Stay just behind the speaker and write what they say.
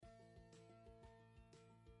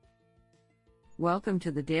Welcome to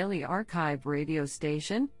the Daily Archive radio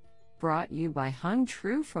station, brought you by Hung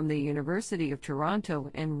Tru from the University of Toronto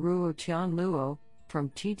and Ruo Tian Luo from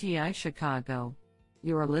TTI Chicago.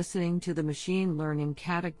 You are listening to the Machine Learning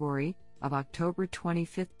category of October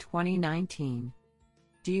 25, 2019.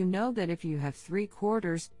 Do you know that if you have 3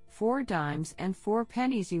 quarters, 4 dimes, and 4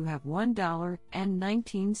 pennies, you have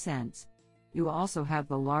 $1.19? You also have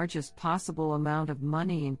the largest possible amount of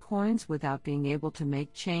money in coins without being able to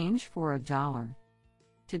make change for $1.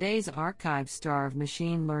 Today's archive star of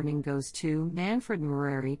machine learning goes to Manfred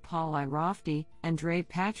Murary, Paul Irofty, Andrei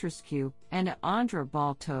Patrescu, and Andra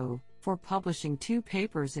Balto for publishing 2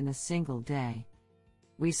 papers in a single day.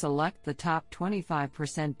 We select the top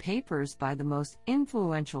 25% papers by the most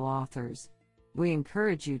influential authors. We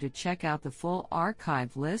encourage you to check out the full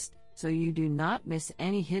archive list so you do not miss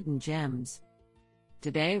any hidden gems.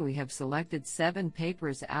 Today we have selected 7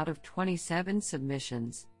 papers out of 27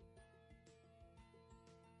 submissions.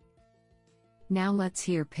 Now let's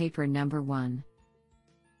hear paper number 1.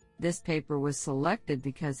 This paper was selected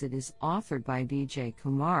because it is authored by Vijay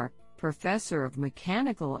Kumar, Professor of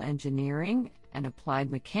Mechanical Engineering and Applied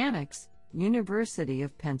Mechanics, University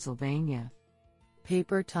of Pennsylvania.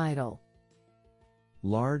 Paper title: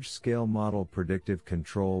 Large-Scale Model Predictive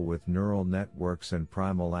Control with Neural Networks and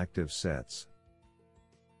Primal Active Sets.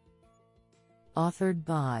 Authored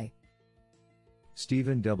by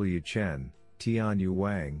Stephen W. Chen, Tianyu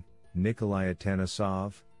Wang, Nikolai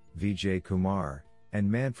Atanasov, Vijay Kumar, and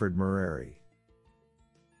Manfred Murary.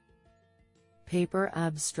 Paper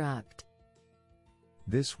abstract: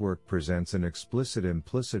 This work presents an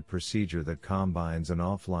explicit-implicit procedure that combines an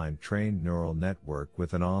offline trained neural network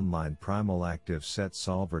with an online primal active set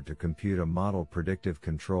solver to compute a model predictive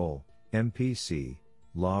control (MPC)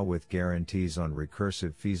 law with guarantees on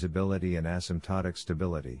recursive feasibility and asymptotic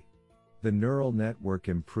stability. The neural network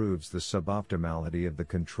improves the suboptimality of the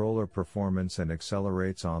controller performance and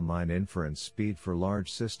accelerates online inference speed for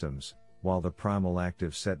large systems, while the primal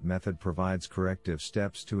active set method provides corrective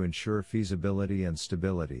steps to ensure feasibility and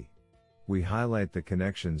stability. We highlight the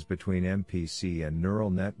connections between MPC and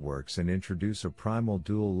neural networks and introduce a primal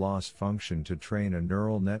dual loss function to train a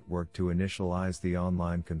neural network to initialize the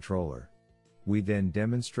online controller. We then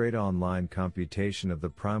demonstrate online computation of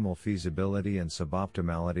the primal feasibility and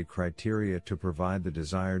suboptimality criteria to provide the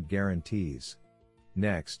desired guarantees.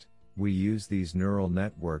 Next, we use these neural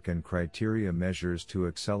network and criteria measures to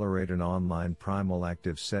accelerate an online primal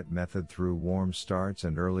active set method through warm starts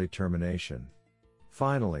and early termination.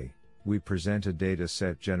 Finally, we present a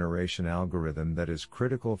dataset generation algorithm that is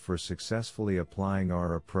critical for successfully applying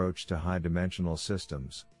our approach to high-dimensional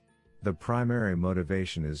systems. The primary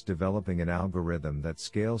motivation is developing an algorithm that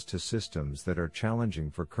scales to systems that are challenging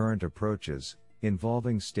for current approaches,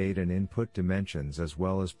 involving state and input dimensions as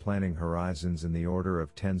well as planning horizons in the order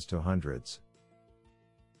of tens to hundreds.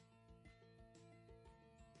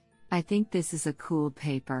 I think this is a cool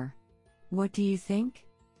paper. What do you think?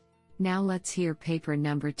 Now let's hear paper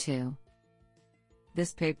number 2.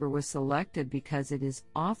 This paper was selected because it is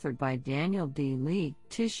authored by Daniel D. Lee,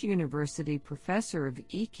 Tisch University Professor of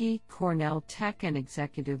EKI, Cornell Tech and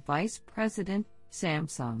Executive Vice President,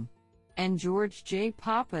 Samsung, and George J.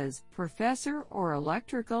 Papas, Professor or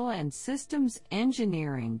Electrical and Systems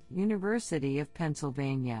Engineering, University of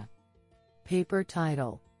Pennsylvania. Paper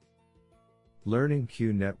title: Learning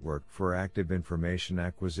Q Network for Active Information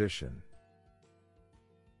Acquisition.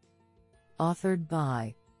 Authored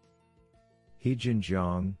by Heejun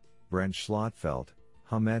Zhang, Brent Schlotfeld,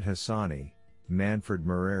 Hamed Hassani, Manfred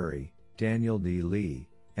Murary, Daniel D. Lee,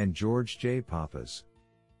 and George J. Papas.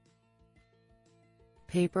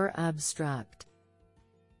 Paper abstract: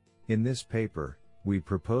 In this paper, we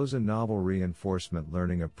propose a novel reinforcement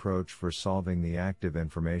learning approach for solving the active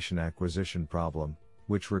information acquisition problem,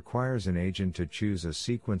 which requires an agent to choose a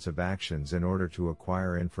sequence of actions in order to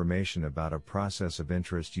acquire information about a process of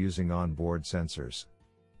interest using onboard sensors.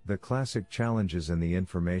 The classic challenges in the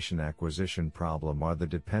information acquisition problem are the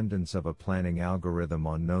dependence of a planning algorithm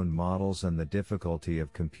on known models and the difficulty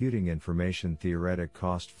of computing information theoretic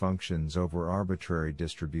cost functions over arbitrary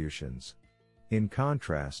distributions. In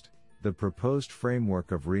contrast, the proposed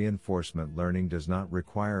framework of reinforcement learning does not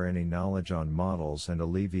require any knowledge on models and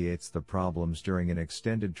alleviates the problems during an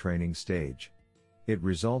extended training stage. It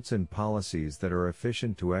results in policies that are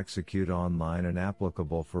efficient to execute online and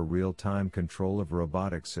applicable for real-time control of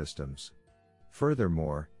robotic systems.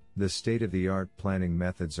 Furthermore, the state-of-the-art planning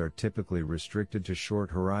methods are typically restricted to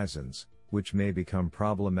short horizons, which may become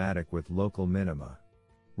problematic with local minima.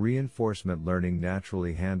 Reinforcement learning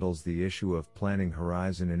naturally handles the issue of planning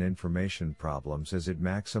horizon and information problems as it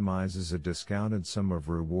maximizes a discounted sum of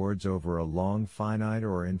rewards over a long finite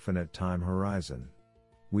or infinite time horizon.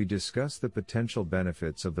 We discuss the potential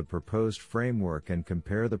benefits of the proposed framework and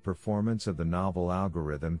compare the performance of the novel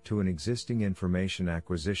algorithm to an existing information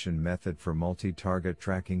acquisition method for multi-target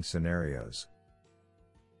tracking scenarios.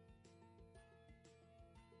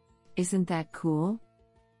 Isn't that cool?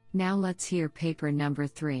 Now let's hear paper number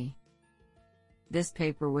 3. This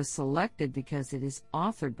paper was selected because it is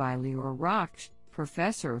authored by Lior Roch,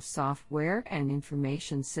 Professor of Software and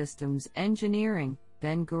Information Systems Engineering,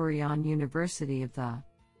 Ben-Gurion University of the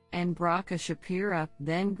and Bracha Shapira,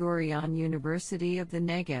 Ben-Gurion University of the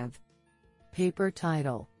Negev. Paper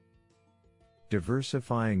title: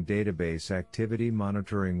 Diversifying Database Activity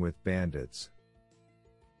Monitoring with Bandits.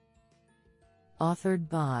 Authored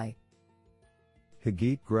by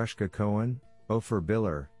Hagit Grushka-Cohen, Ofer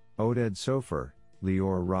Biller, Oded Sofer,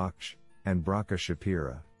 Lior Roch, and Bracha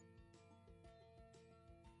Shapira.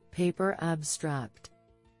 Paper abstract: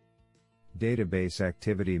 Database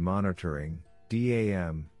Activity Monitoring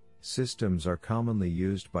 (DAM) systems are commonly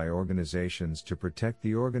used by organizations to protect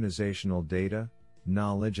the organizational data,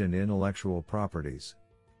 knowledge and intellectual properties.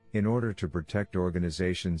 In order to protect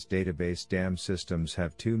organizations' database, DAM systems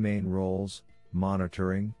have two main roles: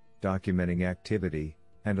 monitoring, documenting activity,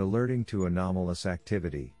 and alerting to anomalous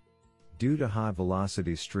activity. Due to high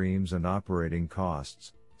velocity streams and operating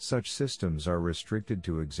costs, such systems are restricted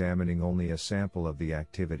to examining only a sample of the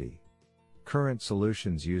activity. Current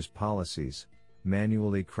solutions use policies,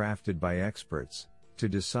 manually crafted by experts, to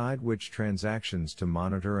decide which transactions to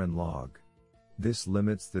monitor and log. This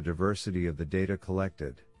limits the diversity of the data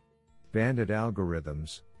collected. Bandit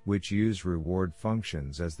algorithms, which use reward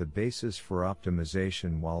functions as the basis for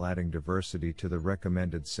optimization while adding diversity to the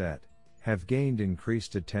recommended set, have gained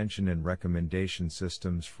increased attention in recommendation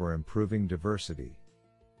systems for improving diversity.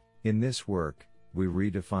 In this work, we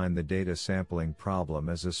redefine the data sampling problem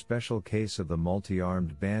as a special case of the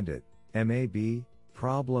multi-armed bandit (MAB)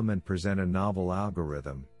 problem and present a novel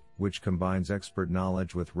algorithm, which combines expert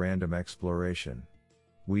knowledge with random exploration.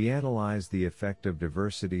 We analyze the effect of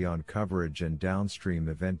diversity on coverage and downstream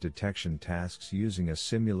event detection tasks using a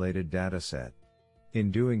simulated dataset.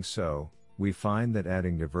 In doing so, we find that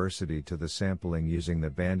adding diversity to the sampling using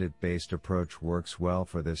the bandit-based approach works well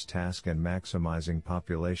for this task and maximizing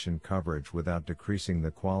population coverage without decreasing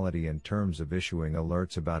the quality in terms of issuing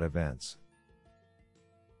alerts about events.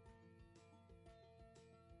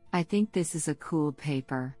 I think this is a cool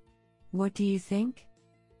paper. What do you think?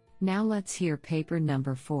 Now let's hear paper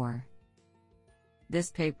number 4.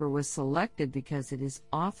 This paper was selected because it is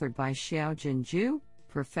authored by Xiaojun Zhu,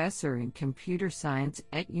 Professor in Computer Science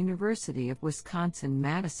at University of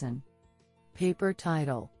Wisconsin-Madison. Paper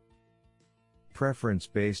title: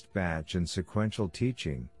 Preference-Based Batch and Sequential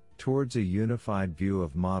Teaching, Towards a Unified View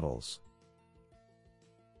of Models.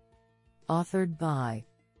 Authored by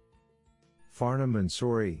Farna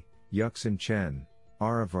Mansouri, Yuxin Chen,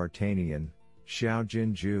 Ara Vartanian,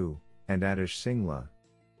 Xiaojun Zhu, and Adish Singla.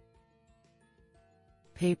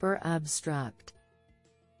 Paper abstract: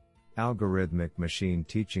 Algorithmic machine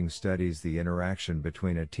teaching studies the interaction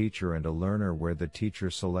between a teacher and a learner where the teacher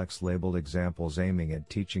selects labeled examples aiming at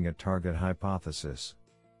teaching a target hypothesis.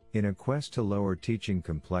 In a quest to lower teaching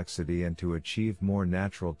complexity and to achieve more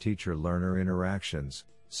natural teacher-learner interactions,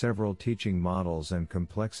 several teaching models and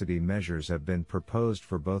complexity measures have been proposed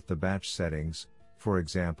for both the batch settings, for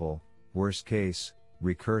example, worst case,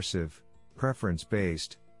 recursive,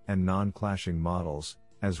 preference-based, and non-clashing models,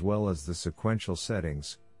 as well as the sequential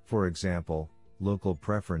settings, for example, local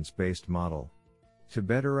preference-based model. To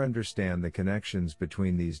better understand the connections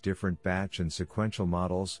between these different batch and sequential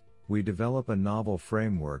models, we develop a novel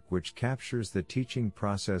framework which captures the teaching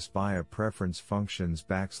process via preference functions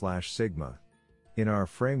 \sigma. In our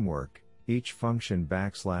framework, each function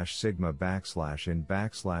 \sigma in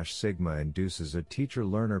 \sigma induces a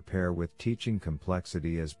teacher-learner pair with teaching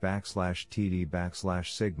complexity as \td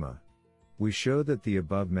sigma. We show that the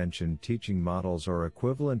above-mentioned teaching models are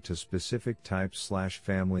equivalent to specific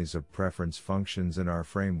types/families of preference functions in our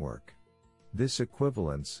framework. This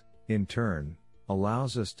equivalence, in turn,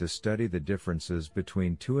 allows us to study the differences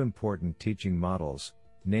between two important teaching models,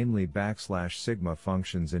 namely \sigma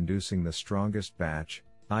functions inducing the strongest batch,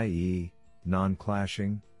 i.e.,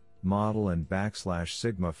 non-clashing, model and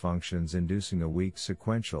 \sigma functions inducing a weak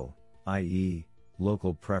sequential, i.e.,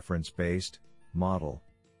 local preference-based, model.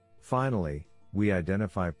 Finally, we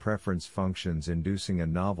identify preference functions inducing a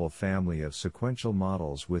novel family of sequential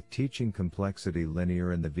models with teaching complexity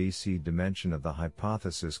linear in the VC dimension of the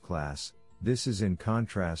hypothesis class, This is in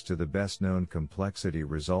contrast to the best-known complexity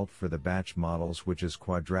result for the batch models, which is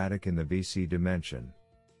quadratic in the BC dimension.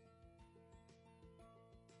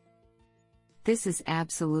 This is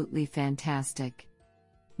absolutely fantastic.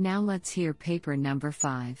 Now let's hear paper number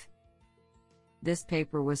 5. This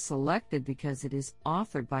paper was selected because it is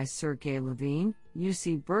authored by Sergey Levine,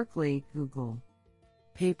 UC Berkeley, Google.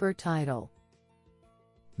 Paper title: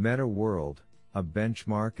 Meta World, a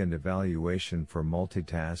benchmark and evaluation for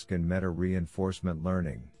multitask and meta reinforcement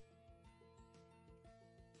learning.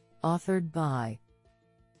 Authored by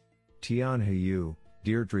Tianhe Yu,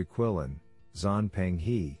 Deirdre Quillen, Zhanpeng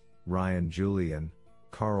He, Ryan Julian,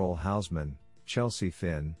 Carl Hausman, Chelsea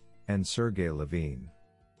Finn, and Sergey Levine.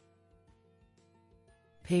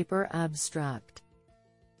 Paper abstract: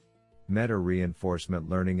 Meta reinforcement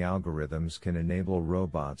learning algorithms can enable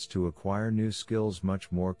robots to acquire new skills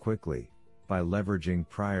much more quickly, by leveraging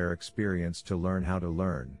prior experience to learn how to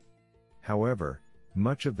learn. However,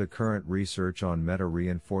 much of the current research on meta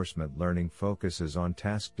reinforcement learning focuses on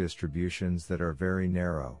task distributions that are very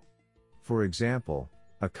narrow. For example,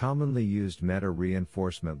 a commonly used meta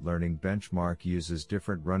reinforcement learning benchmark uses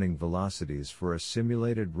different running velocities for a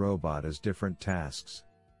simulated robot as different tasks.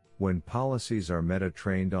 When policies are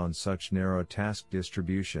meta-trained on such narrow task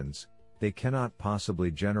distributions, they cannot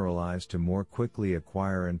possibly generalize to more quickly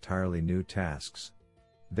acquire entirely new tasks.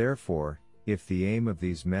 Therefore, if the aim of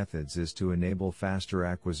these methods is to enable faster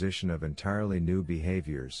acquisition of entirely new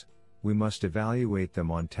behaviors, we must evaluate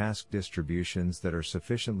them on task distributions that are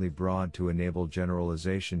sufficiently broad to enable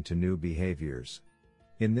generalization to new behaviors.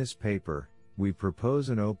 In this paper, we propose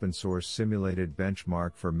an open-source simulated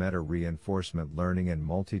benchmark for meta-reinforcement learning and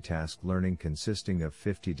multitask learning consisting of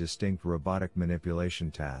 50 distinct robotic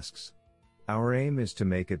manipulation tasks. Our aim is to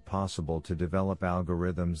make it possible to develop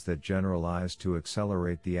algorithms that generalize to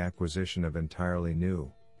accelerate the acquisition of entirely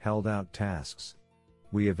new, held-out tasks.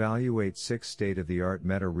 We evaluate 6 state-of-the-art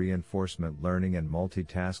meta-reinforcement learning and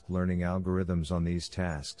multitask learning algorithms on these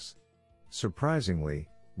tasks. Surprisingly,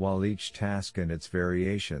 while each task and its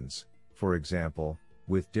variations, for example,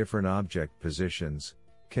 with different object positions,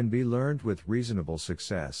 can be learned with reasonable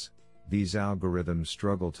success, these algorithms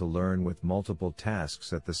struggle to learn with multiple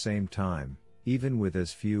tasks at the same time, even with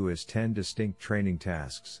as few as 10 distinct training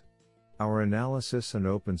tasks. Our analysis and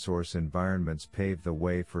open-source environments pave the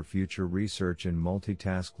way for future research in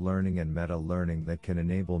multitask learning and meta-learning that can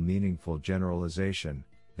enable meaningful generalization,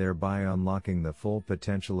 thereby unlocking the full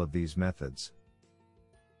potential of these methods.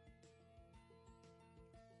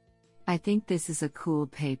 I think this is a cool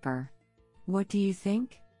paper. What do you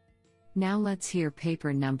think? Now let's hear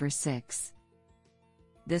paper number 6.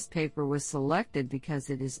 This paper was selected because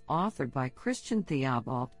it is authored by Christian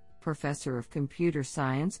Theobald, Professor of Computer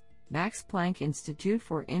Science, Max Planck Institute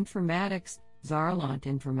for Informatics, Saarland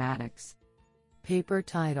Informatics. Paper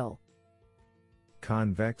title: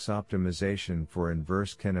 Convex Optimization for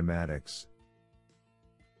Inverse Kinematics.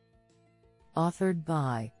 Authored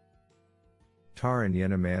by Taran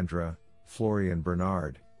Yenamandra, Florian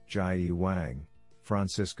Bernard, Jai Wang,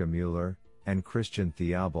 Franziska Müller, and Christian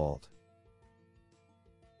Theobald.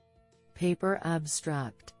 Paper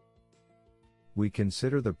abstract: We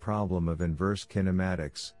consider the problem of inverse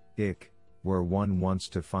kinematics, IK, where one wants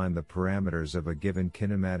to find the parameters of a given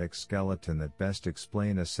kinematic skeleton that best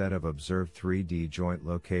explain a set of observed 3D joint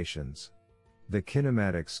locations. The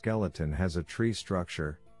kinematic skeleton has a tree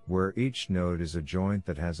structure, where each node is a joint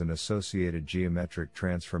that has an associated geometric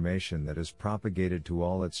transformation that is propagated to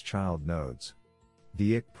all its child nodes.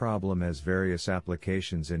 The IK problem has various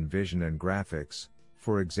applications in vision and graphics,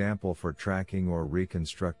 for example for tracking or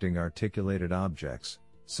reconstructing articulated objects,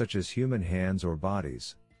 such as human hands or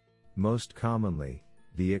bodies. Most commonly,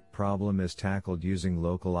 the IK problem is tackled using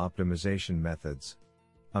local optimization methods.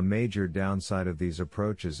 A major downside of these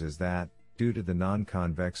approaches is that, due to the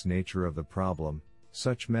non-convex nature of the problem,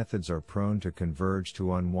 such methods are prone to converge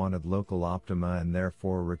to unwanted local optima and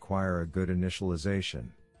therefore require a good initialization.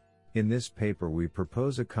 In this paper we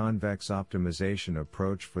propose a convex optimization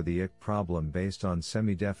approach for the IK problem based on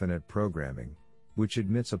semi-definite programming, which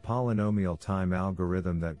admits a polynomial time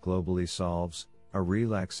algorithm that globally solves a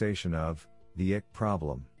relaxation of the IK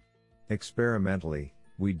problem. Experimentally,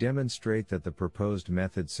 we demonstrate that the proposed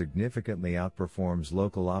method significantly outperforms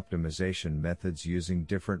local optimization methods using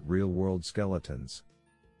different real-world skeletons.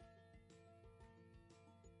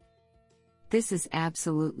 This is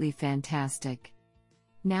absolutely fantastic.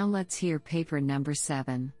 Now let's hear paper number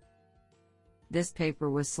 7. This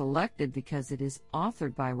paper was selected because it is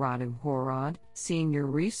authored by Radu Horod, Senior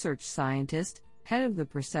Research Scientist, Head of the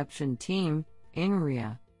Perception Team,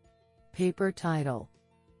 INRIA. Paper title: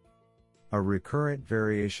 A recurrent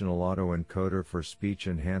variational autoencoder for speech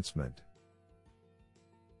enhancement.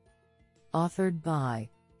 Authored by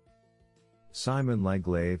Simon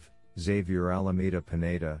Leglave, Xavier Alameda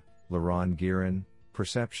Pineda, Laron Guerin,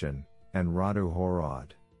 Perception, and Radu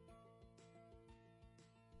Horod.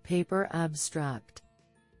 Paper abstract.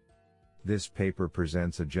 This paper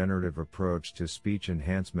presents a generative approach to speech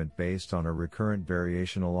enhancement based on a recurrent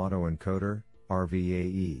variational autoencoder,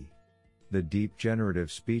 RVAE. The deep generative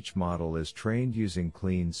speech model is trained using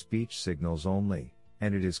clean speech signals only,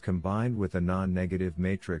 and it is combined with a non-negative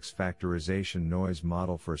matrix factorization noise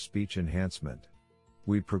model for speech enhancement.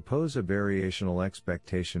 We propose a variational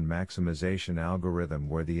expectation maximization algorithm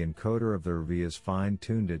where the encoder of the RV is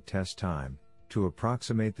fine-tuned at test time, to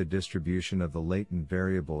approximate the distribution of the latent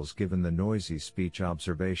variables given the noisy speech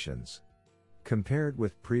observations. Compared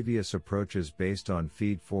with previous approaches based on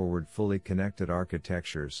feed-forward fully connected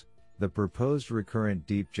architectures, the proposed recurrent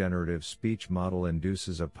deep generative speech model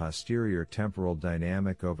induces a posterior temporal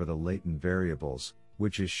dynamic over the latent variables,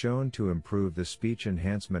 which is shown to improve the speech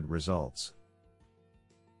enhancement results.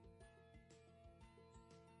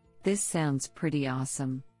 This sounds pretty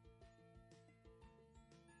awesome.